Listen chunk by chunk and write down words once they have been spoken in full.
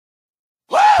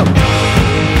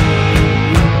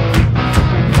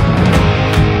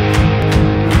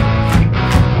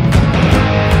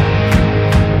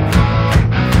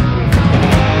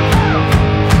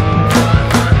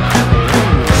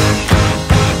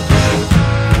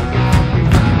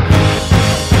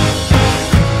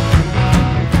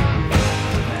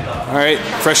Alright,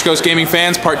 Fresh Ghost Gaming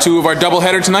fans, part 2 of our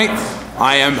doubleheader tonight.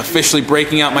 I am officially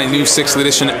breaking out my new 6th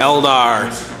edition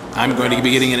Eldar. I'm going to be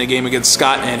getting in a game against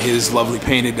Scott and his lovely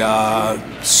painted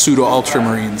pseudo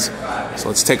Ultramarines. So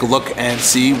let's take a look and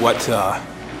see what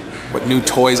new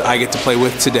toys I get to play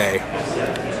with today.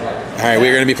 Alright,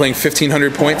 we're going to be playing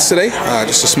 1,500 points today.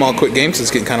 Just a small quick game because it's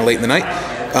getting kind of late in the night.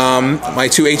 My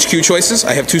 2 HQ choices,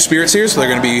 I have 2 spirits here, so they're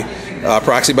going to be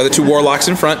proxied by the 2 warlocks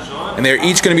in front. And they're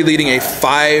each going to be leading a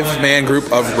 5-man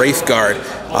group of Wraith Guard.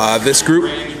 This group,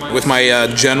 with my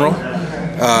general,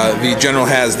 the general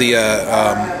has the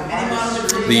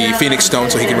Phoenix Stone,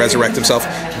 so he can resurrect himself.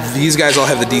 These guys all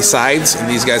have the D sides, and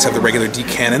these guys have the regular D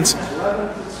cannons.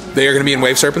 They are going to be in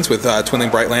Wave Serpents with Twinling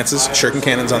Bright Lances, Shuriken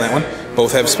cannons on that one.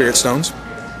 Both have Spirit Stones.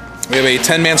 We have a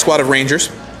 10-man squad of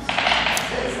Rangers.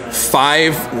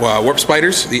 5 Warp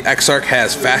Spiders. The Exarch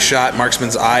has Fast Shot,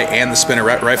 Marksman's Eye, and the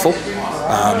Spinneret Rifle.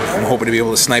 I'm hoping to be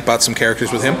able to snipe out some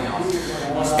characters with him.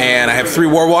 And I have 3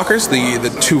 Warwalkers. The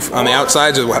 2 on the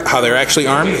outsides are how they're actually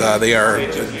armed. They are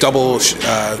double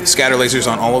scatter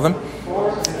lasers on all of them.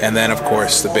 And then, of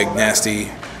course, the big nasty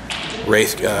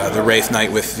Wraith, the Wraith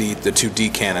Knight with the 2 D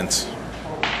cannons.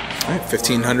 All right,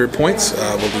 1,500 points.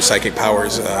 We'll do Psychic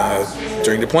Powers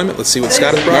during deployment. Let's see what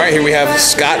Scott has brought. All right, here we have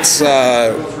Scott's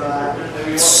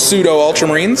pseudo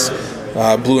Ultramarines.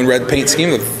 Blue and red paint scheme.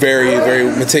 They're very, very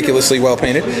meticulously well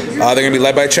painted. They're going to be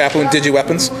led by Chaplain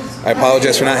Digi-Weapons. I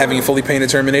apologize for not having fully painted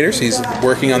Terminators. He's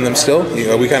working on them still.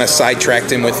 We kind of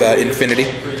sidetracked him with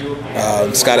Infinity.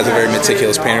 Scott is a very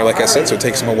meticulous painter, like I said, so it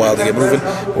takes him a while to get moving.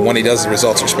 But when he does, the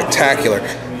results are spectacular.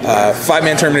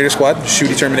 5-man Terminator squad,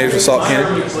 Shooty Terminators, Assault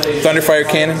Cannon, Thunderfire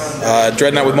Cannon,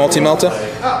 Dreadnought with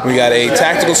Multi-Melta. We got a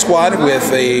Tactical squad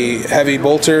with a Heavy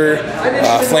Bolter,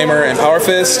 Flamer, and Power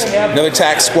Fist. Another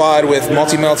Tac squad with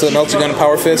Multi-Melta, Melty-Gun,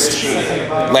 Power Fist.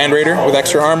 Land Raider with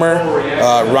extra armor,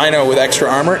 Rhino with extra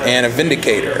armor, and a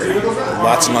Vindicator.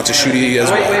 Lots and lots of Shooty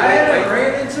as well.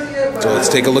 So let's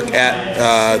take a look at,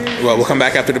 well, we'll come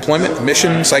back after deployment,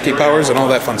 mission, psychic powers, and all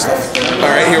that fun stuff. All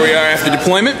right, here we are after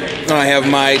deployment. I have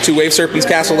my 2 Wave Serpents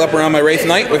castled up around my Wraith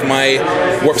Knight with my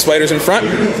Warp Spiders in front.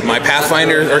 My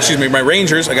Pathfinder, or excuse me, my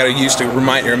Rangers, I got to use to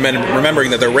remembering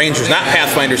that they're Rangers, not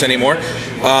Pathfinders anymore,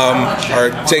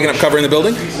 are taking up cover in the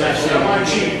building.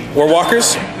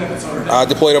 Warwalkers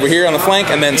deployed over here on the flank,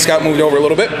 and then Scout moved over a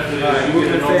little bit.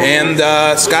 And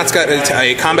Scott's got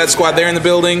a combat squad there in the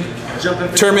building.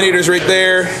 Terminators right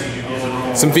there.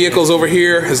 Some vehicles over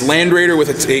here. His Land Raider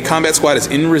with a combat squad is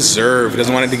in reserve. He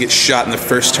doesn't want it to get shot in the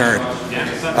first turn.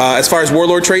 As far as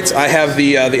Warlord traits, I have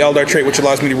the Eldar trait, which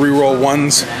allows me to reroll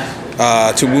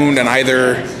 1s to wound on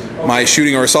either my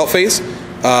shooting or assault phase.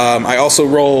 I also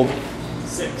roll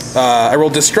I roll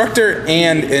Destructor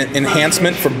and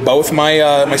Enhancement for both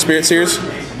my my Spirit Seers.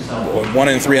 1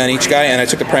 and 3 on each guy, and I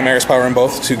took the Primaris power on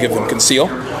both to give them Conceal.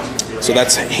 So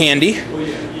that's handy.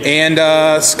 And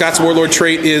Scott's Warlord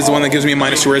trait is the one that gives me a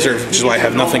 -2 reserve, which is why I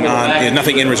have nothing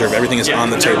in reserve. Everything is on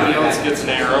the table.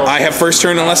 I have first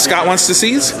turn unless Scott wants to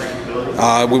seize.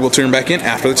 We will turn back in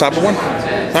after the top of 1.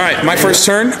 All right, my first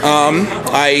turn.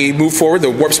 I move forward.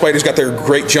 The Warp Spiders got their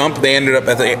great jump. They ended up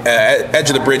at the edge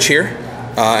of the bridge here.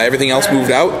 Everything else moved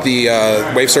out. The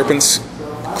Wave Serpents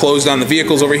closed on the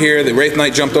vehicles over here. The Wraith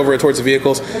Knight jumped over towards the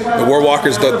vehicles. The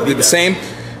Warwalkers did the same.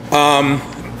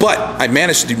 But I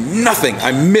managed to do nothing.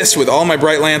 I missed with all my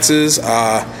Bright Lances.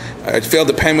 I failed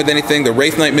to pen with anything. The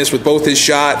Wraith Knight missed with both his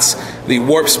shots. The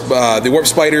Warp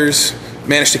Spiders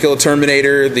managed to kill a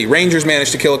Terminator. The Rangers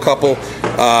managed to kill a couple.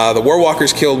 The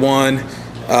Warwalkers killed 1.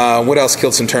 What else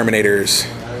killed some Terminators?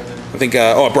 I think,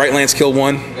 a Bright Lance killed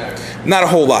 1. Not a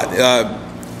whole lot.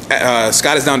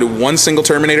 Scott is down to 1 single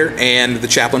Terminator and the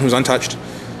Chaplain, who's untouched.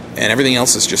 And everything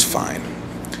else is just fine.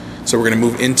 So we're going to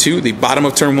move into the bottom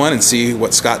of turn 1 and see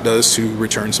what Scott does to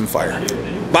return some fire.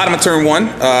 Bottom of turn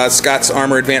 1, Scott's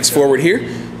armor advanced forward here.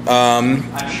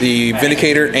 The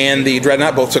Vindicator and the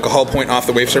Dreadnought both took a hull point off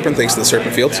the Wave Serpent thanks to the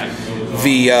Serpent Fields.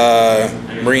 The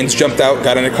Marines jumped out,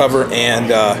 got under cover,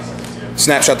 and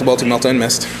snapshot the Multi-Melta and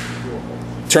missed.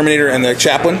 Terminator and the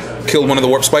Chaplain killed 1 of the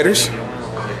Warp Spiders.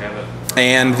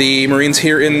 And the Marines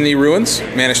here in the ruins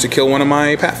managed to kill one of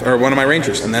my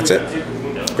Rangers, and that's it.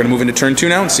 We're going to move into turn 2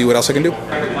 now and see what else I can do.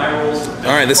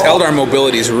 Alright, this Eldar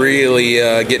mobility is really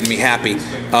getting me happy.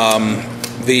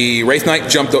 The Wraith Knight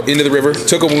jumped into the river,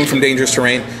 took a wound from dangerous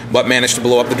terrain, but managed to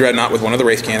blow up the Dreadnought with 1 of the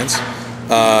Wraith Cannons.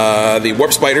 The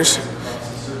Warp Spiders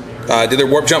did their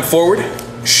warp jump forward,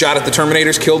 shot at the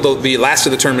Terminators, killed the last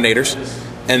of the Terminators,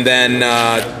 and then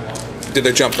did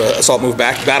their jump assault move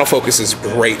back. Battle focus is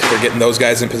great for getting those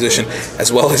guys in position, as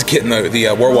well as getting the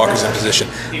Warwalkers in position.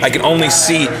 I can only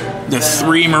see the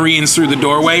 3 Marines through the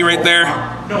doorway right there.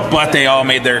 but they all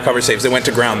made their cover saves. They went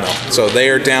to ground though, so they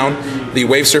are down. The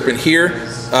Wave Serpent here.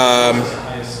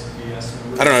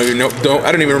 I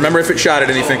don't even remember if it shot at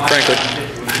anything, frankly.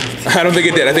 I don't think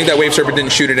it did. I think that Wave Serpent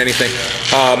didn't shoot at anything.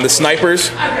 The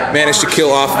snipers managed to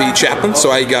kill off the chaplain,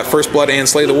 so I got First Blood and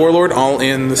Slay the Warlord all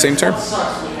in the same turn.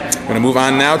 I'm going to move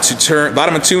on now to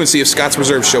bottom of 2 and see if Scott's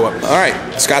reserves show up.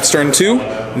 Alright, Scott's turn 2.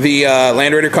 The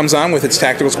Land Raider comes on with its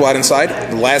tactical squad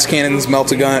inside. The Las Cannon's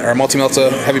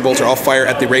multi-melta heavy bolter all fire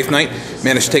at the Wraith Knight.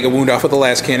 Managed to take a wound off with the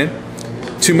Las Cannon.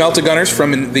 2 Melta Gunners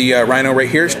from the Rhino right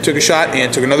here took a shot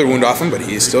and took another wound off him, but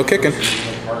he's still kicking.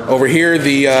 Over here,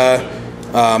 the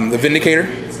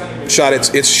Vindicator shot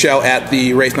its shell at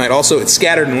the Wraith Knight also. It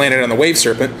scattered and landed on the Wave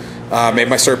Serpent. Made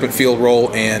my Serpent field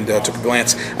roll and took a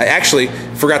glance. I actually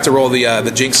forgot to roll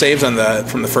the Jinx saves on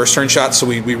from the first turn shot, so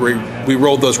we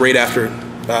rolled those right after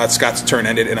Scott's turn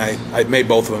ended, and I made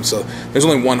both of them. So there's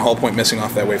only 1 hull point missing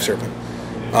off that Wave Serpent.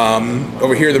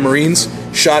 Over here, the Marines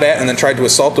shot at and then tried to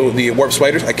assault the Warp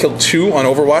Spiders. I killed 2 on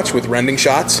Overwatch with rending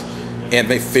shots, and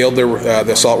they failed their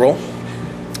the assault roll.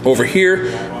 Over here,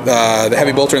 the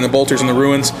Heavy Bolter and the Bolters in the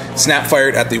Ruins snap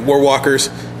fired at the Warwalkers,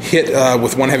 hit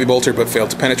with 1 Heavy Bolter but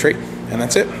failed to penetrate, and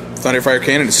that's it. Thunderfire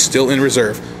Cannon is still in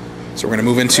reserve. So we're going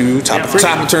to move into top of 3.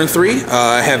 Top of turn 3,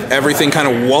 I have everything kind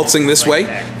of waltzing this way.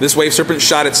 This Wave Serpent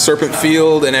shot its Serpent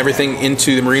field and everything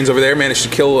into the Marines over there, managed to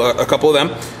kill a couple of them.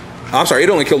 I'm sorry, it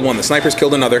only killed 1. The snipers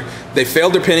killed another. They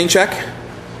failed their pinning check,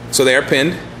 so they are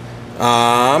pinned.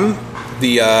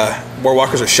 The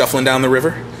Warwalkers are shuffling down the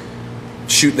river.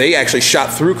 They actually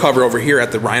shot through cover over here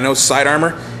at the Rhino's side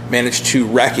armor, managed to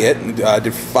wreck it,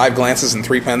 did 5 glances and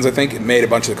 3 pens, I think. It made a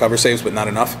bunch of the cover saves, but not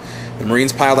enough. The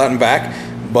Marines piled out and back,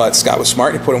 but Scott was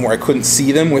smart. He put them where I couldn't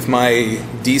see them with my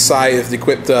D-scythe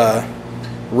equipped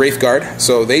Wraith Guard,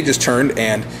 so they just turned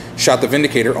and shot the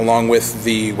Vindicator along with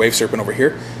the Wave Serpent over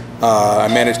here.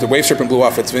 The Wave Serpent blew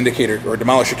off its Vindicator, or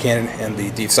Demolisher Cannon, and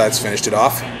the Deep Sides finished it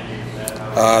off.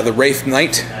 The Wraith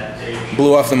Knight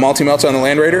blew off the multi-melta on the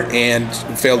Land Raider and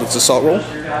failed its assault roll.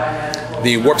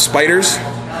 The Warp Spiders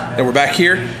that were back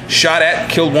here shot at,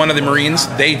 killed 1 of the Marines.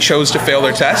 They chose to fail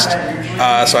their test,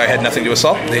 so I had nothing to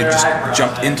assault. They just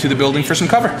jumped into the building for some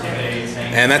cover.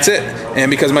 And that's it.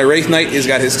 And because my Wraith Knight has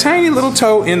got his tiny little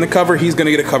toe in the cover, he's going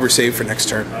to get a cover save for next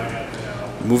turn.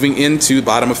 Moving into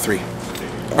bottom of 3.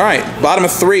 Alright, bottom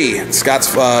of 3.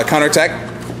 Scott's counterattack,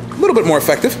 a little bit more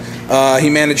effective. He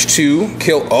managed to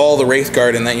kill all the Wraith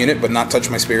Guard in that unit, but not touch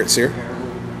my Spirit Seer.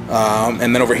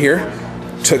 And then over here,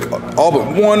 took all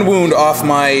but 1 wound off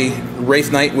my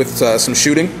Wraith Knight with some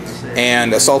shooting,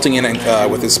 and assaulting in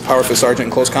with his powerful Sergeant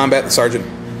in close combat. The Sergeant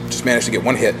just managed to get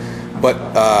 1 hit. But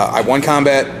I won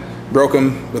combat, broke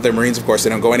him with their Marines, of course. They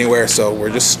don't go anywhere, so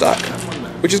we're just stuck.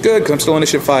 Which is good, because I'm still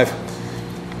initiative 5.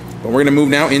 But we're going to move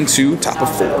now into top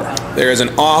of 4. There is an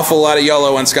awful lot of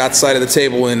yellow on Scott's side of the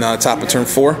table in top of turn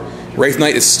 4. Wraith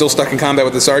Knight is still stuck in combat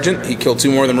with the Sergeant. He killed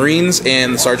 2 more of the Marines,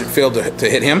 and the Sergeant failed to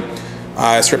hit him.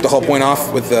 I stripped a hull point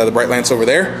off with the Bright Lance over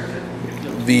there.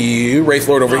 The Wraith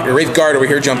Guard over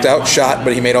here jumped out, shot,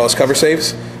 but he made all his cover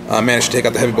saves. Managed to take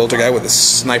out the Heavy Bolter guy with a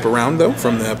sniper round, though,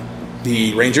 from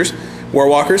the Rangers.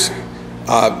 Warwalkers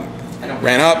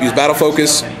ran up, used Battle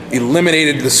Focus,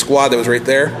 eliminated the squad that was right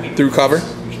there through cover.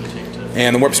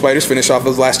 And the Warp Spiders finished off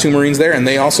those last 2 Marines there, and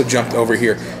they also jumped over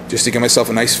here just to give myself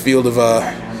a nice field of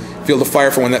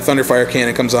fire for when that Thunderfire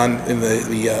Cannon comes on in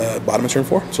the bottom of turn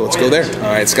 4. So let's go there.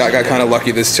 All right, Scott got kind of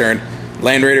lucky this turn.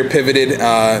 Land Raider pivoted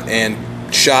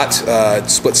and shot,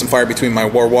 split some fire between my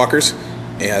Warwalkers,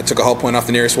 and took a hull point off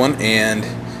the nearest one, and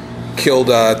killed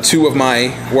 2 of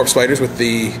my Warp Spiders with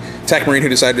the Attack Marine who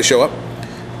decided to show up.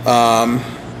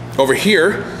 Over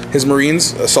here, his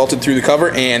Marines assaulted through the cover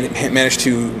and managed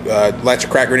to latch a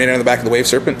crack grenade on the back of the Wave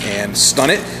Serpent and stun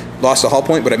it. Lost a hull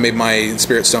point, but I made my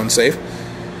Spirit Stone save.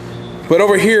 But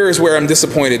over here is where I'm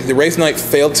disappointed. The Wraith Knight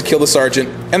failed to kill the Sergeant,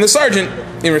 and the Sergeant,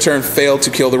 in return, failed to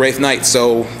kill the Wraith Knight,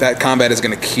 so that combat is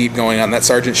going to keep going on. That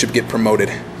Sergeant should get promoted,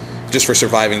 just for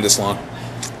surviving this long.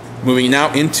 Moving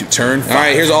now into turn 5.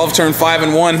 Alright, here's all of turn 5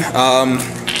 and 1.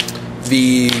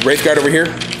 The Wraith Guard over here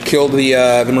killed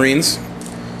the Marines.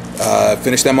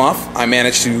 Finished them off. I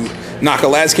managed to knock a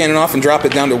Las Cannon off and drop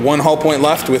it down to 1 hull point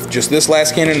left with just this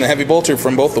Las Cannon and the Heavy Bolter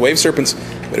from both the Wave Serpents,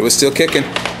 but it was still kicking.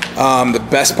 The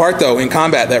best part, though, in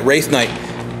combat, that Wraith Knight,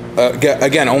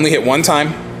 again, only hit 1 time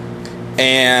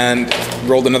and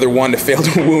rolled another 1 to fail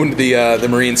to wound the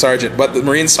Marine Sergeant, but the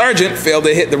Marine Sergeant failed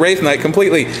to hit the Wraith Knight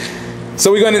completely.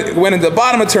 So we went into the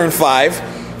bottom of turn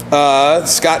 5.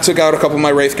 Scott took out a couple of my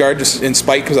Wraith Guard just in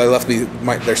spite because I left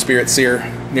their Spirit Seer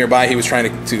nearby. He was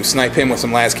trying to snipe him with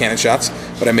some Las Cannon shots,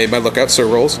 but I made my Lookout Sir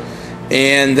rolls.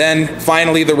 And then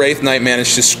finally the Wraith Knight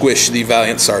managed to squish the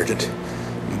Valiant Sergeant.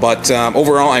 But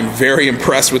overall, I'm very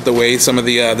impressed with the way some of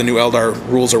the new Eldar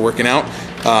rules are working out.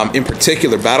 In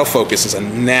particular, Battle Focus is a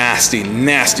nasty,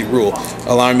 nasty rule,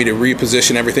 allowing me to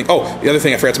reposition everything. Oh, the other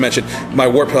thing I forgot to mention, my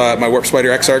Warp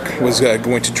Spider Exarch was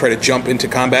going to try to jump into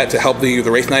combat to help the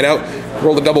Wraith Knight out.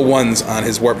 Rolled a double 1s on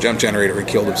his Warp Jump Generator and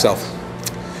killed himself.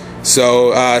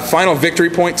 So final victory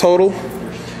point total,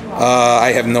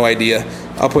 I have no idea.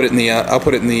 I'll put it in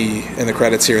the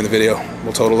credits here in the video.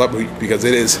 We'll total up because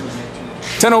it is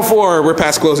 10:04. We're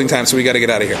past closing time, so we got to get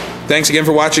out of here. Thanks again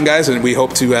for watching, guys, and we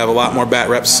hope to have a lot more bat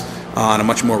reps on a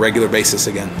much more regular basis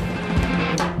again.